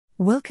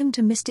Welcome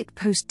to Mystic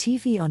Post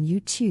TV on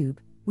YouTube.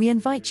 We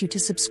invite you to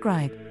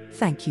subscribe.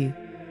 Thank you.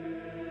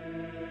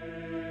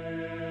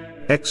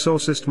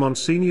 Exorcist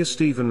Monsignor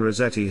Stephen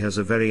Rossetti has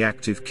a very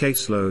active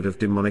caseload of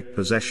demonic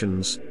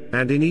possessions,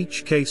 and in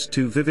each case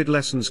two vivid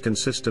lessons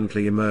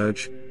consistently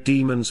emerge.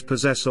 Demons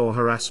possess or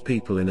harass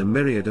people in a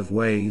myriad of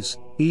ways,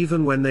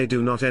 even when they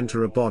do not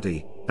enter a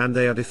body, and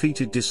they are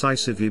defeated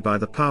decisively by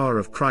the power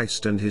of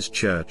Christ and His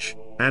Church,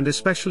 and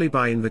especially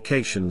by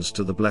invocations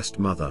to the Blessed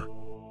Mother.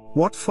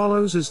 What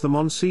follows is the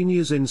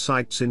Monsignor's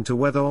insights into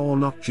whether or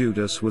not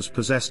Judas was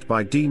possessed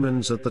by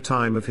demons at the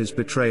time of his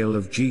betrayal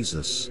of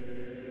Jesus.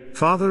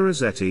 Father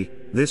Rossetti,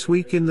 this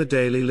week in the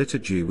daily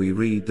liturgy we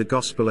read the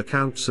Gospel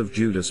accounts of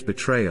Judas'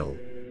 betrayal.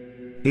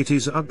 It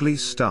is ugly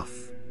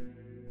stuff.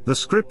 The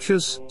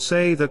scriptures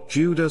say that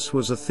Judas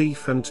was a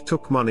thief and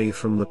took money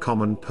from the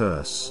common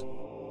purse.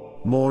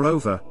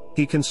 Moreover,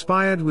 he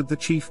conspired with the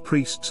chief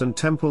priests and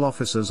temple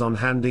officers on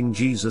handing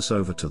Jesus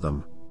over to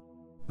them.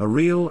 A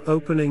real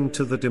opening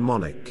to the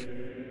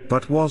demonic.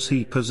 But was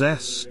he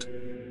possessed?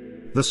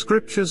 The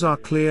scriptures are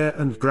clear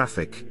and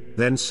graphic.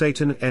 Then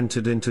Satan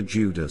entered into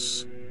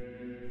Judas.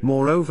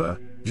 Moreover,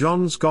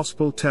 John's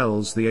Gospel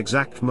tells the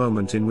exact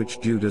moment in which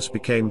Judas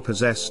became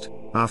possessed.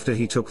 After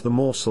he took the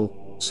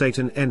morsel,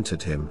 Satan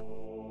entered him.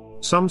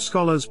 Some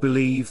scholars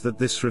believe that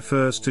this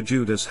refers to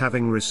Judas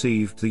having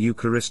received the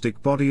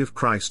Eucharistic body of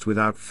Christ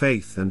without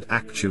faith and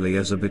actually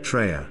as a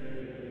betrayer.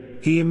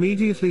 He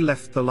immediately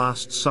left the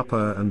Last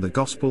Supper, and the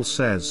Gospel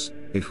says,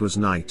 it was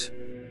night.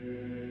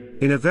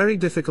 In a very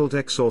difficult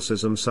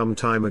exorcism some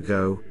time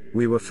ago,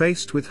 we were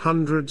faced with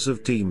hundreds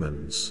of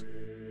demons.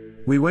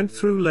 We went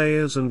through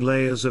layers and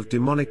layers of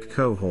demonic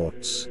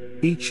cohorts,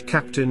 each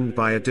captained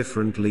by a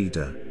different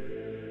leader.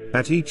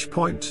 At each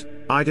point,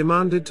 I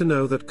demanded to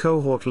know that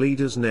cohort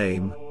leader's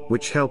name,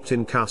 which helped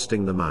in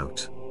casting them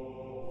out.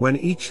 When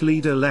each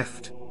leader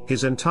left,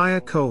 his entire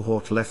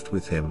cohort left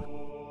with him.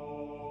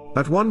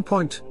 At one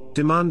point,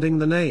 demanding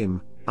the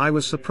name, I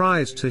was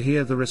surprised to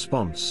hear the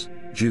response,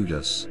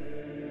 Judas.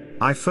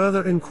 I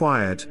further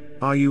inquired,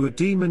 are you a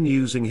demon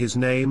using his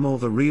name or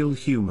the real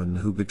human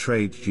who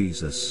betrayed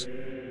Jesus?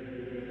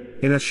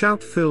 In a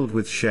shout filled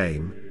with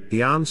shame,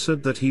 he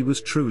answered that he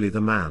was truly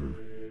the man.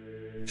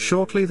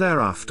 Shortly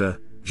thereafter,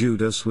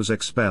 Judas was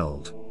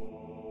expelled.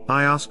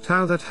 I asked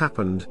how that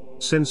happened,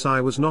 since I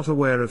was not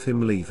aware of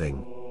him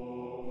leaving.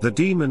 The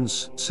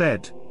demons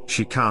said,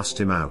 she cast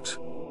him out.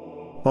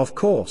 Of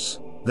course,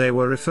 they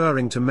were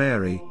referring to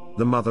Mary,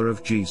 the mother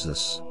of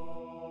Jesus.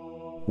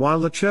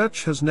 While the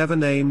Church has never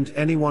named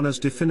anyone as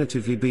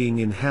definitively being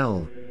in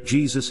hell,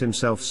 Jesus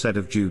himself said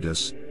of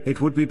Judas,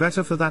 it would be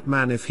better for that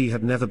man if he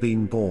had never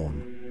been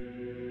born.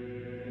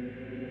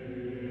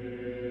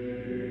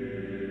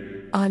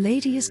 Our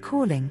Lady is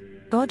calling.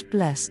 God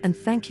bless and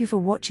thank you for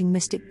watching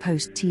Mystic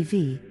Post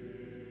TV.